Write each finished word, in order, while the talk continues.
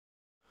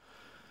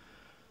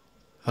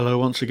Hello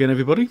once again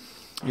everybody.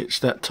 It's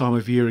that time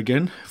of year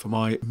again for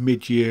my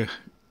mid-year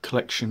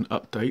collection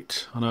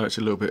update. I know it's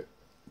a little bit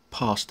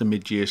past the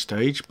mid-year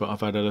stage, but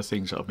I've had other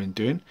things that I've been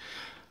doing.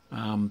 What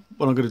I'm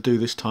going to do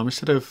this time,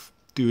 instead of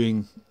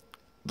doing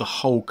the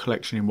whole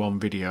collection in one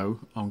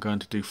video, I'm going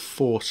to do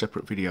 4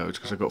 separate videos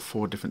because I've got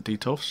 4 different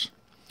Detolfs.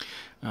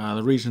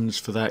 The reasons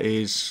for that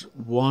is,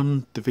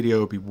 one, the video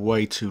would be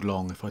way too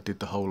long if I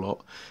did the whole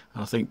lot,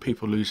 and I think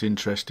people lose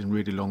interest in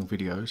really long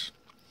videos.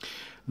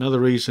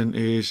 Another reason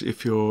is,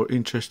 if you're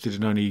interested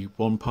in only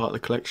one part of the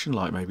collection,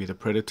 like maybe the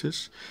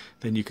Predators,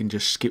 then you can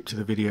just skip to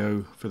the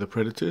video for the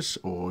Predators,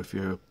 or if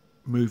you're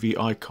movie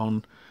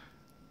icon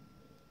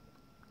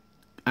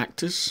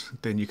actors,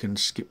 then you can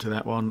skip to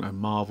that one, and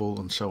Marvel,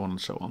 and so on and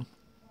so on.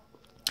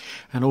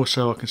 And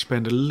also I can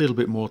spend a little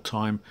bit more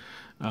time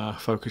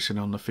focusing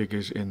on the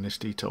figures in this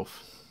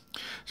Detolf.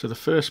 So the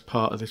first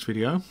part of this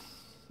video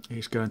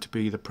is going to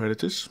be the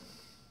Predators.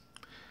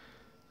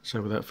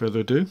 So without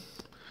further ado,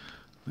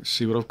 let's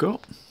see what I've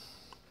got.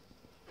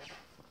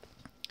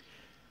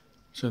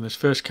 So in this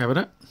first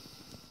cabinet,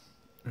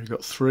 we've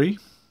got 3.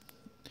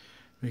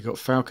 We've got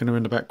Falconer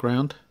in the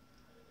background.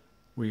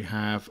 We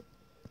have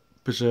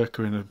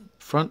Berserker in the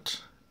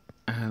front,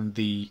 and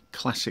the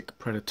classic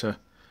Predator,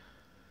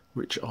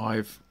 which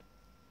I've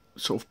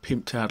sort of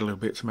pimped out a little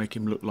bit to make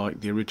him look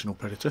like the original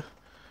Predator.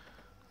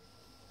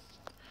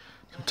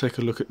 So take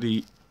a look at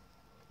the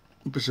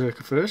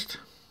Berserker first.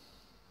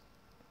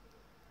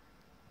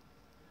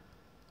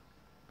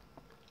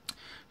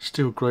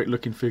 Still great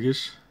looking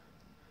figures.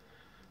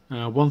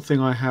 One thing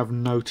I have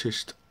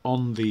noticed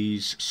on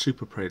these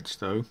Super Preds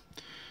though,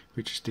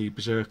 which is the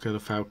Berserker, the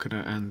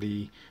Falconer and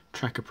the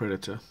Tracker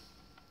Predator,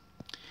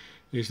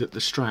 is that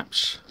the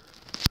straps,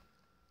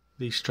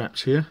 these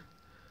straps here,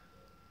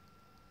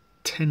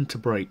 tend to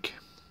break.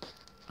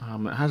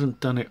 It hasn't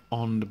done it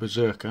on the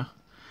Berserker,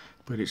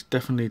 but it's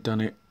definitely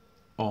done it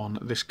on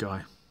this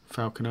guy,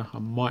 Falconer. I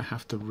might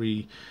have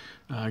to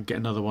get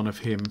another one of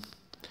him.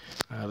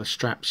 The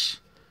straps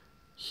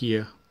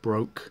here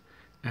broke,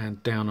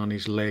 and down on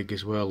his leg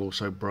as well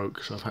also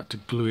broke, so I've had to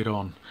glue it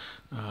on,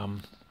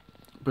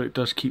 but it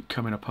does keep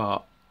coming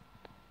apart.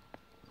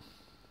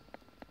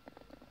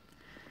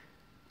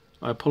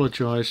 I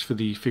apologise for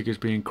the figures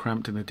being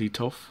cramped in the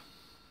Detolf,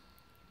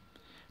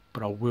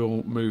 but I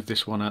will move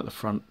this one out the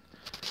front,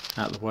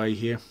 out the way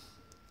here,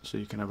 so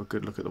you can have a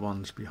good look at the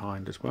ones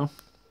behind as well.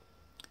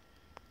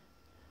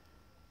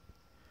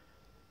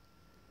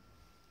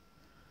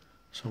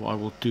 So I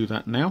will do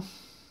that now.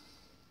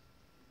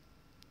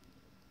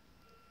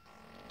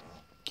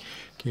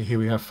 Okay, here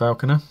we have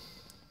Falconer.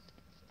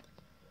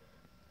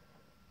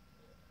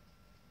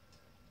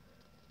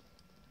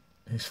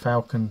 His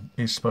falcon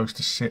is supposed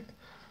to sit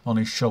on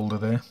his shoulder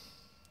there,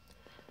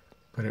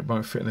 but it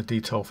won't fit in the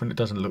Detolf, and it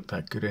doesn't look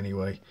that good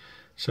anyway,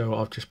 so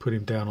I've just put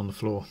him down on the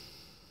floor.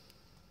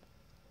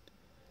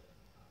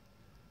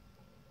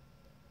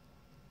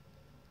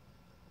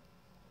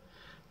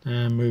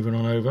 And moving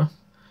on over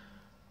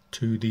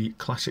to the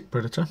classic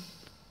Predator.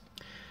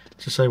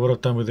 To say what I've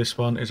done with this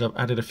one is I've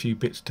added a few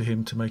bits to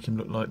him to make him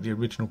look like the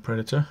original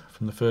Predator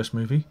from the first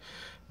movie,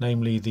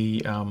 namely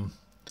the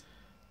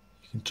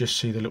you can just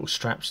see the little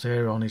straps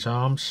there on his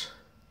arms,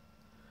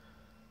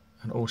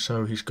 and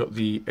also he's got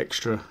the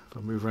extra, if I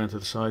move around to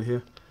the side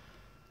here,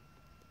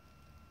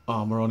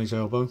 armour on his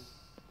elbow.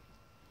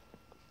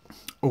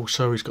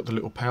 Also he's got the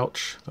little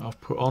pouch that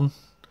I've put on,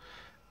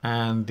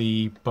 and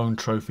the bone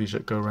trophies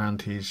that go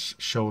around his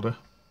shoulder.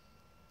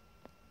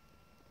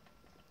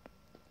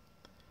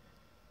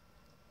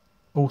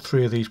 All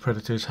 3 of these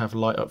Predators have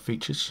light up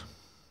features.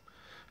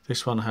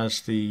 This one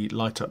has the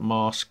light up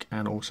mask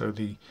and also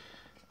the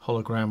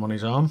hologram on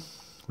his arm,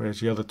 whereas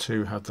the other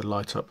 2 have the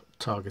light up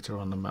targeter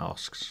on the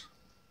masks.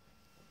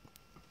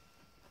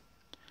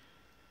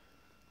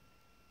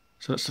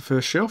 So that's the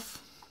first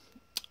shelf.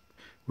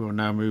 We will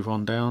now move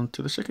on down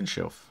to the second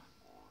shelf.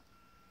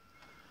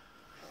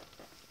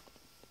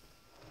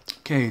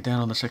 Okay,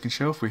 down on the second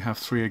shelf we have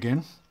 3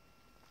 again.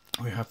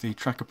 We have the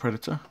Tracker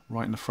Predator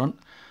right in the front.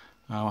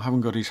 I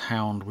haven't got his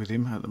hound with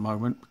him at the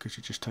moment because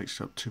it just takes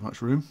up too much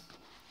room.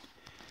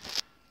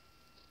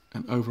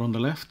 And over on the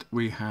left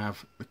we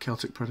have the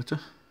Celtic Predator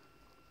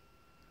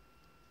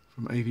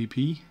from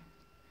AVP,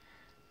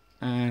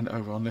 and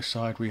over on this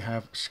side we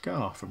have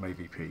Scar from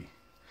AVP.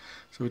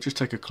 So we'll just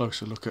take a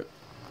closer look at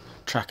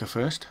Tracker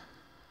first.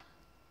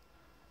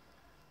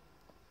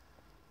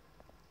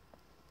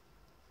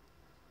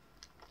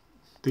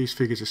 These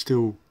figures are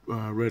still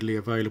readily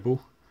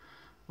available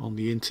on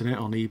the internet,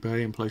 on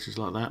eBay and places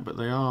like that, but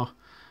they are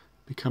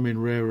becoming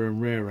rarer and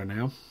rarer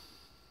now.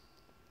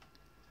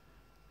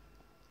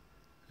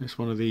 It's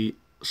one of the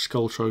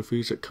skull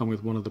trophies that come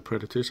with one of the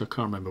Predators. I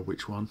can't remember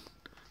which one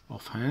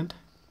offhand.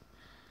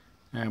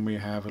 And we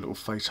have a little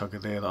face hugger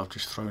there that I've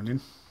just thrown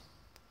in.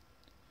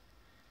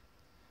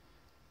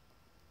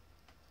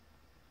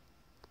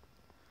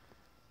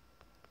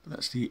 But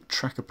that's the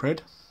Tracker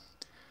Pred.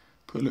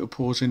 Put a little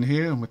pause in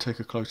here and we'll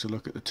take a closer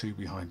look at the 2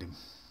 behind him.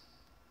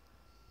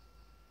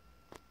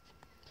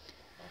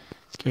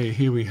 Okay,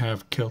 here we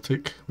have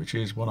Celtic, which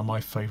is one of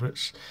my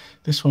favourites.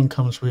 This one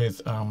comes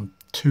with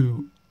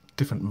two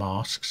different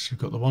masks. You've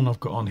got the one I've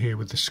got on here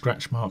with the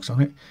scratch marks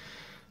on it,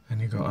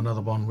 and you've got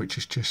another one which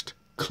is just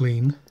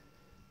clean.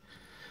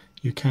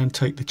 You can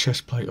take the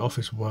chest plate off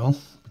as well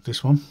with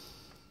this one.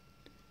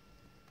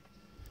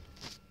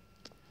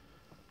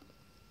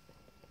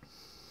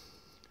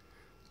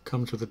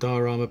 Comes with a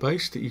diorama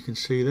base that you can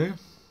see there.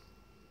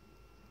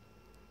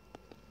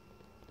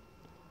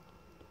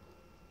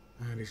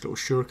 And his little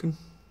shuriken.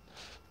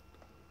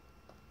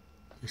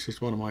 This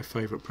is one of my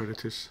favourite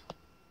Predators.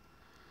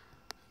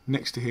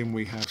 Next to him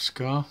we have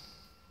Scar.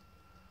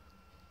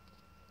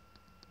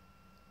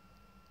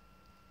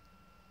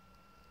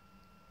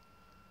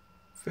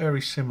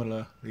 Very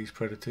similar, these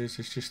Predators.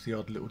 There's just the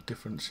odd little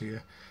difference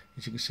here.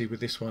 As you can see with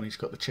this one, he's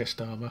got the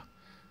chest armour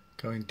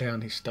going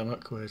down his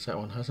stomach, whereas that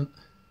one hasn't.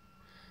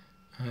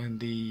 And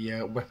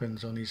the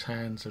weapons on his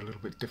hands are a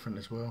little bit different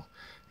as well.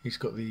 He's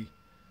got the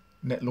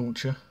net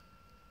launcher.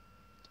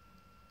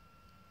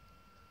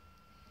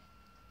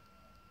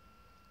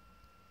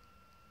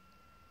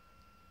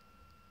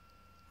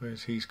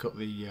 Whereas he's got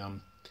the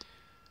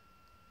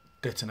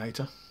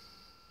detonator.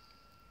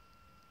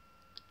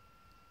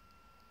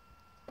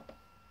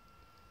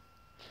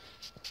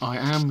 I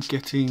am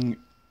getting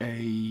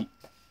a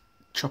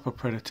Chopper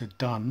Predator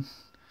done.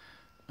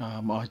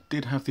 I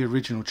did have the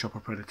original Chopper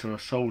Predator, I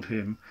sold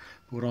him,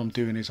 but what I'm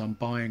doing is I'm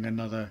buying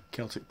another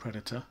Celtic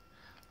Predator,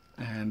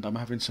 and I'm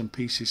having some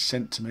pieces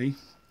sent to me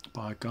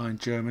by a guy in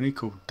Germany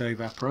called Dave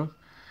Apro,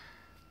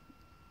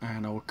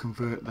 and I will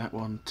convert that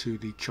one to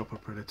the Chopper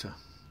Predator,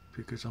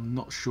 because I'm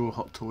not sure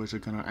Hot Toys are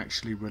going to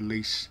actually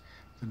release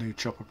the new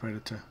Chopper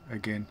Predator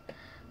again.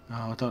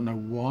 I don't know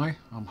why.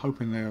 I'm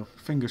hoping they're,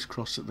 fingers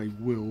crossed that they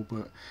will,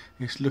 but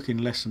it's looking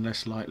less and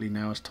less likely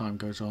now as time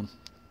goes on.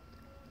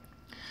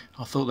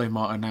 I thought they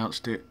might have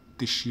announced it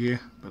this year,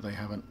 but they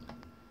haven't.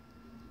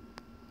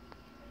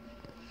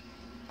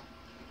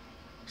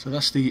 So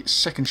that's the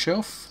second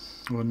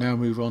shelf. We'll now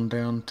move on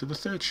down to the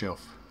third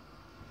shelf.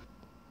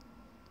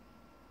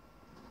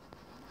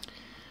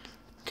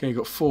 Okay, you've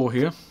got four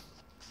here.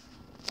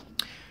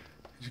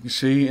 As you can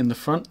see in the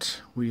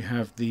front, we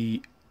have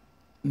the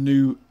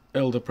new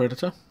Elder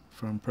Predator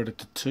from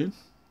Predator 2,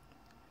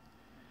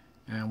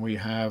 and we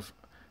have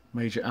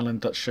Major Alan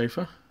Dutch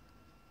Schaefer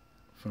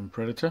from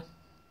Predator.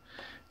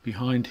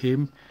 Behind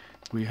him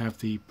we have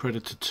the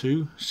Predator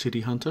 2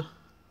 City Hunter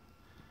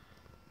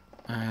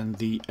and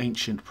the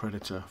Ancient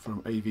Predator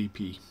from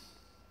AVP.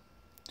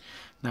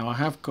 Now I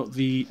have got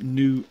the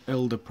new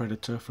Elder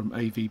Predator from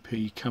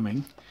AVP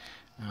coming.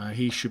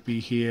 He should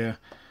be here,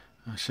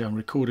 so I'm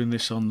recording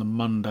this on the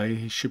Monday,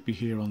 he should be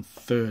here on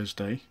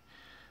Thursday,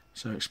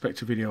 so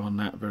expect a video on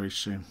that very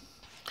soon.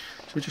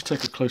 So we'll just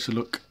take a closer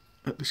look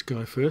at this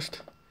guy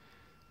first,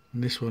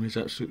 and this one is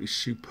absolutely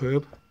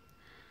superb.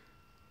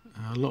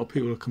 A lot of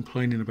people are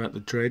complaining about the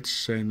dreads,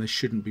 saying they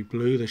shouldn't be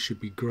blue, they should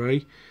be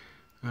grey,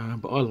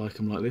 but I like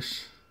them like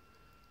this.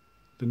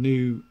 The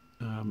new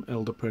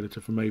Elder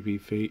Predator from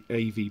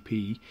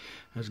AVP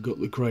has got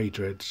the grey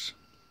dreads,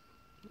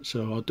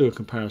 so I'll do a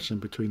comparison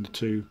between the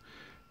two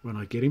when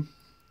I get him.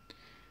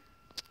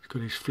 He's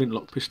got his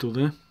flintlock pistol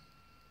there,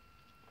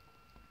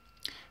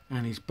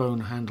 and his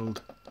bone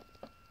handled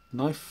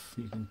knife,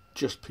 you can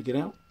just pick it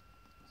out.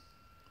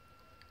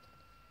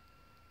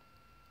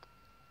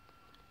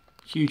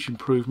 Huge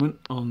improvement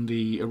on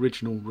the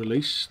original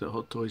release that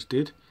Hot Toys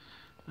did.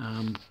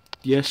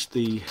 Yes,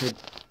 the head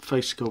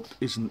face sculpt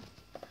isn't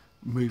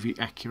movie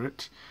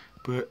accurate,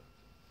 but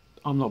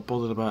I'm not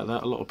bothered about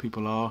that. A lot of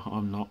people are,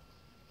 I'm not.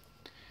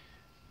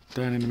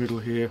 Down in the middle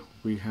here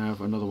we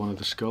have another one of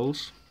the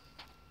skulls,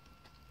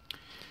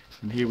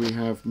 and here we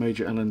have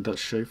Major Alan Dutch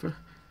Schaefer.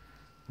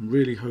 I'm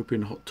really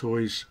hoping Hot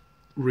Toys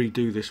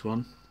redo this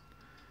one,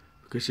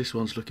 because this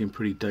one's looking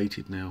pretty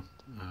dated now.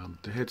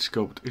 The head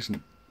sculpt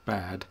isn't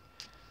bad,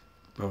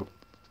 but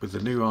with the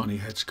new Arnie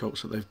head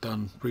sculpts that they've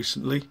done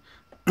recently,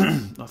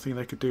 I think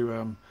they could do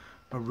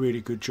a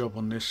really good job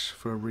on this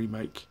for a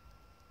remake.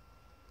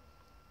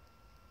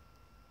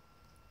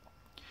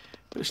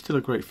 But it's still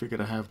a great figure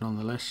to have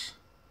nonetheless.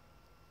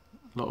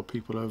 A lot of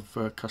people have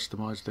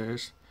customised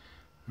theirs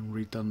and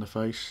redone the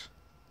face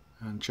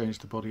and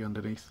changed the body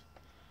underneath.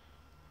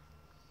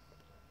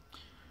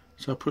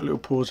 So I'll put a little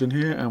pause in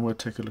here and we'll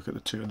take a look at the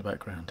two in the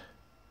background.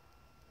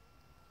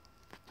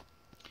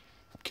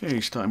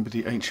 Okay, starting with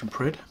the Ancient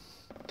Pred.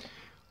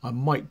 I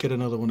might get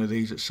another one of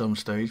these at some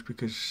stage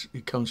because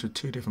it comes with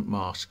two different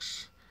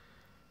masks.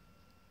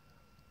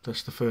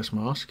 That's the first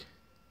mask.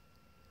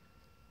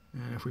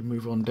 And if we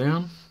move on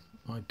down,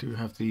 I do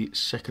have the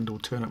second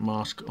alternate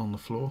mask on the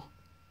floor.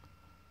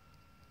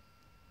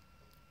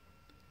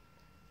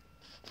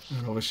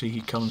 And obviously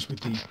he comes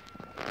with the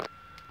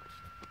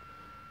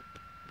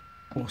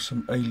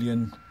awesome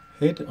alien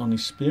head on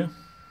his spear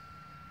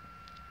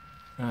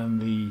and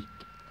the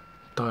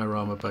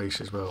diorama base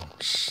as well.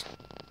 It's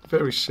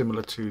very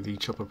similar to the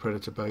Chopper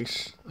Predator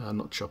base,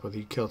 not Chopper,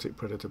 the Celtic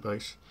Predator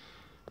base,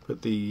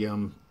 but the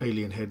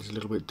alien head is a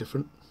little bit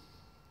different.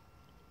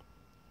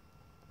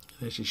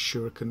 There's his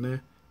shuriken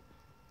there,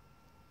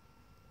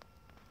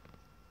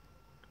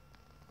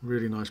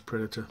 Really nice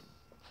Predator.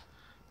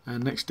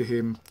 And next to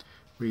him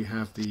we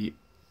have the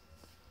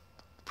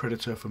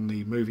Predator from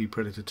the movie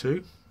Predator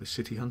 2, the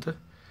City Hunter.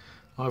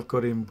 I've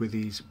got him with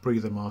his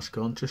breather mask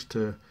on, just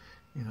to,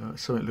 you know,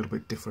 something a little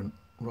bit different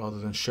rather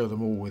than show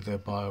them all with their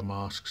bio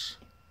masks.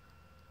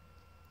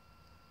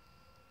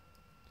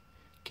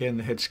 Again,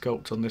 the head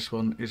sculpt on this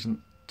one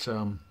isn't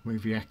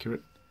movie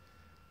accurate,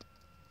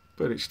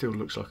 but it still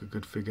looks like a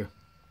good figure.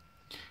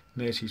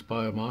 And there's his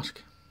bio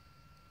mask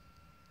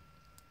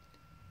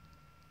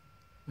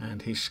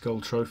and his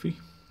skull trophy,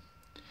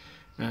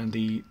 and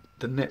the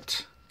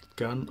net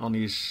gun on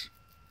his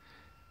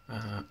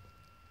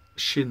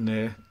shin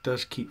there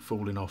does keep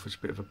falling off. It's a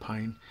bit of a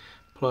pain,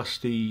 plus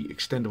the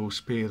extendable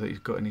spear that he's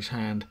got in his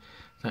hand,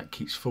 that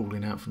keeps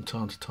falling out from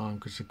time to time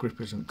because the grip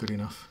isn't good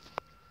enough.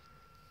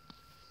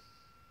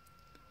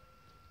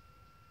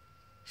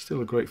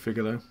 Still a great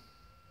figure though.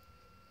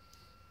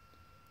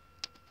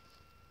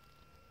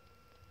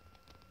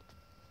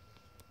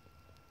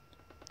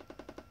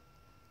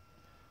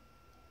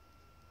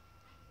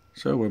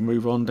 So we'll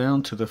move on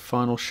down to the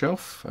final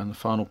shelf and the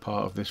final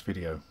part of this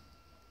video.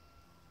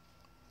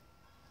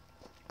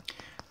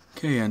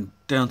 Okay, and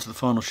down to the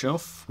final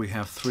shelf we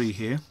have three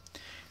here.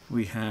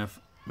 We have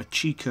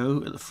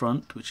Machiko at the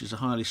front, which is a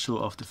highly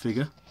sought after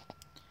figure.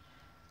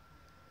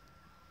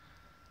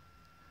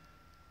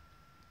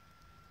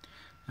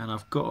 And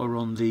I've got her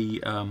on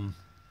the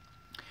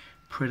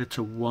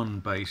Predator 1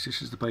 base.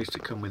 This is the base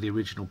that came with the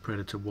original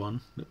Predator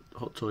 1 that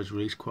Hot Toys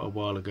released quite a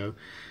while ago.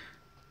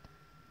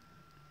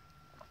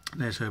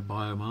 There's her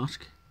bio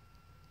mask.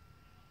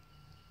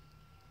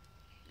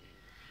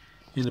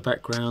 In the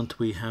background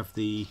we have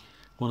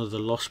one of the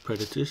Lost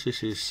Predators.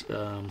 This is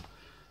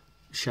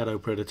Shadow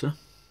Predator,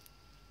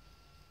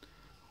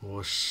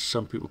 or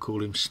some people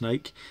call him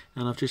Snake,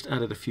 and I've just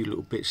added a few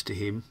little bits to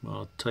him.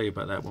 I'll tell you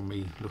about that when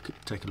we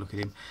take a look at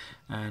him.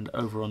 And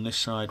over on this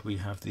side we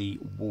have the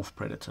Wolf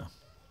Predator.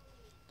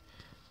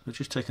 We'll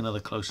just take another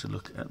closer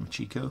look at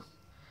Machiko.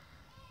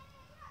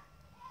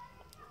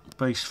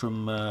 Based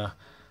from a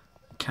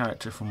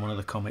character from one of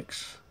the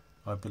comics,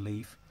 I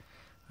believe.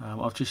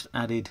 I've just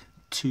added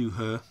to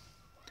her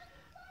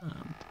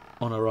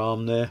on her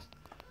arm there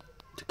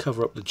to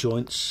cover up the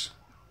joints.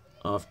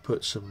 I've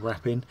put some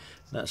wrapping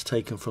that's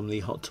taken from the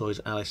Hot Toys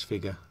Alice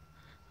figure.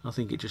 I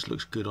think it just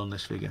looks good on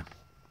this figure.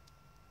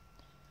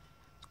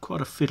 It's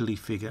quite a fiddly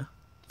figure,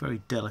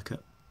 very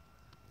delicate.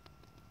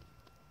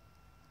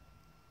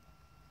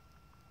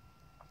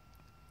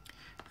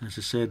 As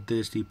I said,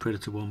 there's the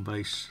Predator 1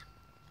 base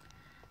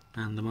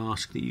and the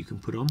mask that you can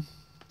put on.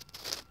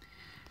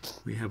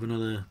 We have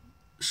another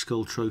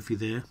skull trophy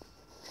there,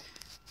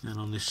 and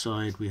on this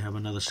side we have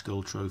another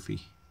skull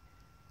trophy.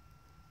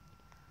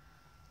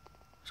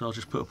 So I'll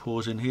just put a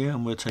pause in here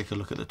and we'll take a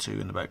look at the two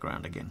in the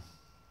background again.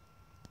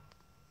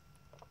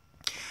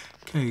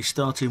 Okay,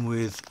 starting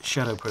with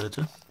Shadow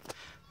Predator.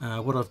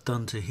 What I've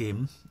done to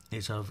him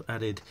is I've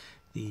added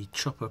the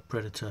Chopper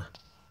Predator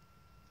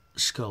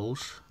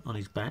skulls on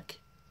his back,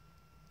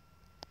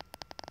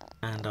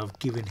 and I've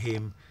given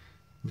him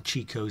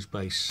Machiko's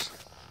base.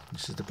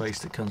 This is the base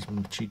that comes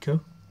from Machiko,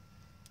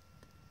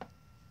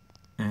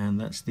 and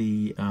that's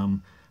the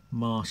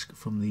mask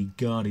from the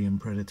Guardian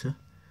Predator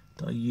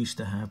that I used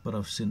to have but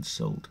I've since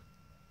sold.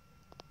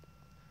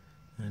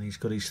 And he's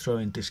got his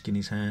throwing disc in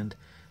his hand,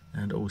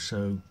 and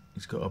also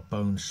he's got a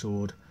bone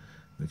sword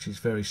which is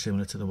very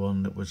similar to the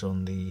one that was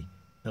on the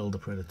Elder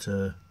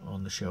Predator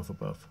on the shelf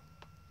above.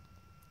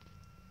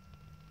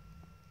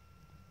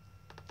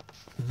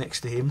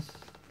 Next to him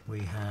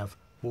we have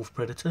Wolf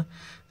Predator.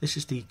 This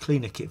is the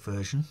cleaner kit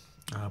version,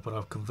 but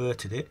I've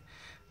converted it.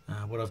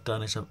 What I've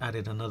done is I've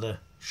added another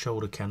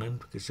shoulder cannon,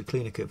 because the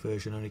cleaner kit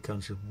version only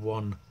comes with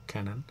one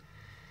cannon,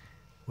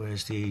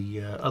 whereas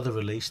the other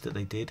release that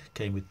they did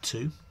came with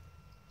two.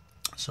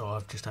 So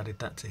I've just added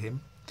that to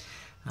him,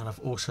 and I've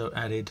also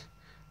added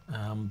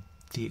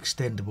the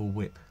extendable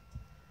whip,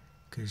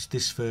 because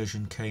this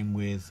version came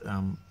with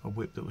a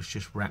whip that was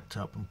just wrapped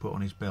up and put on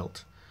his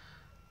belt.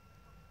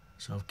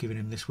 So I've given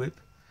him this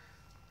whip,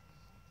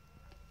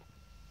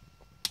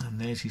 and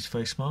there's his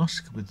face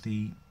mask with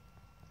the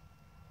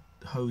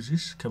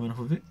hoses coming off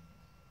of it,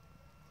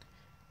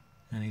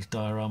 and his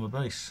diorama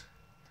base.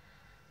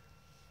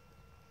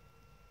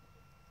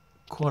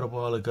 Quite a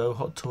while ago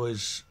Hot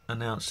Toys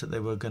announced that they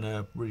were going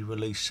to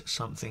re-release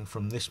something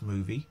from this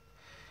movie,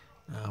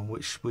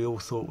 which we all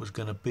thought was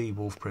going to be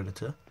Wolf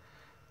Predator,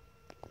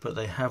 but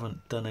they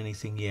haven't done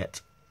anything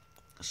yet,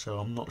 so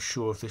I'm not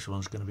sure if this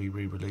one's going to be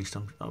re-released.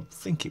 I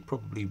think it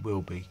probably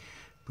will be,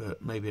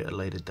 but maybe at a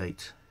later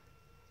date.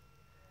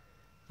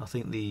 I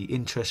think the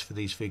interest for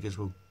these figures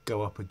will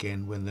go up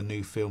again when the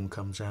new film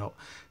comes out,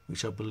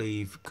 which I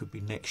believe could be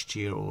next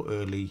year or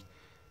early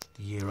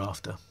the year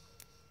after.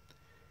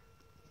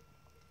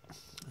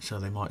 So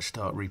they might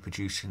start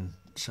reproducing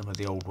some of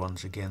the old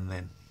ones again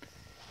then.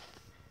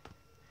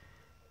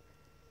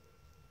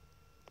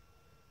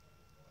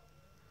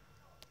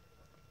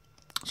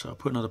 So I'll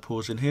put another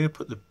pause in here,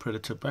 put the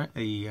Predator back,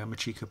 the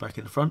Machiko back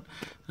in the front,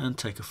 and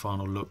take a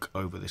final look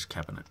over this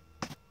cabinet.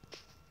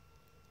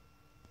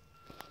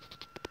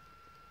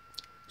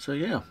 So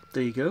yeah,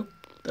 there you go.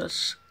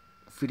 That's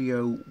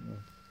video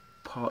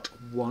part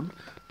 1,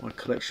 my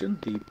collection,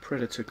 the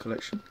Predator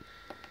collection.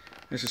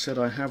 As I said,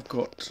 I have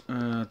got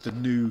the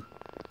new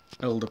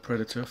Elder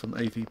Predator from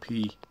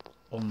AVP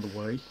on the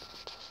way,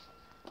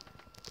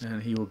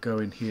 and he will go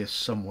in here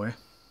somewhere.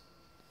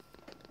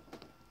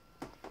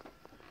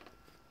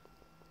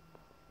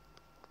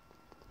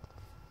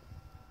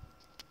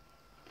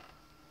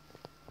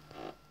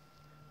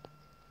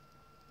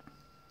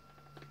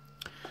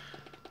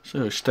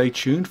 So stay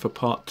tuned for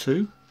part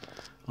 2.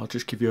 I'll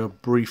just give you a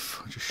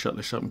brief, just shut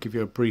this up and give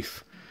you a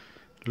brief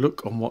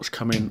look on what's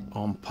coming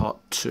on part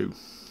 2.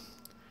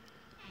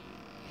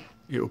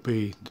 It will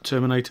be the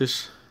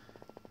Terminators,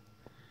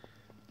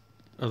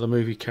 other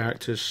movie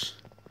characters,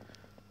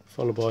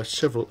 followed by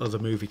several other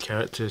movie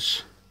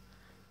characters,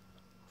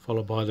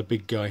 followed by the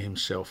big guy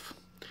himself.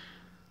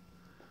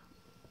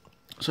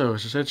 So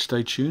as I said,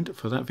 stay tuned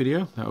for that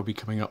video. That will be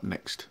coming up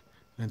next.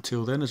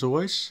 Until then, as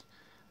always,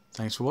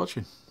 thanks for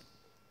watching.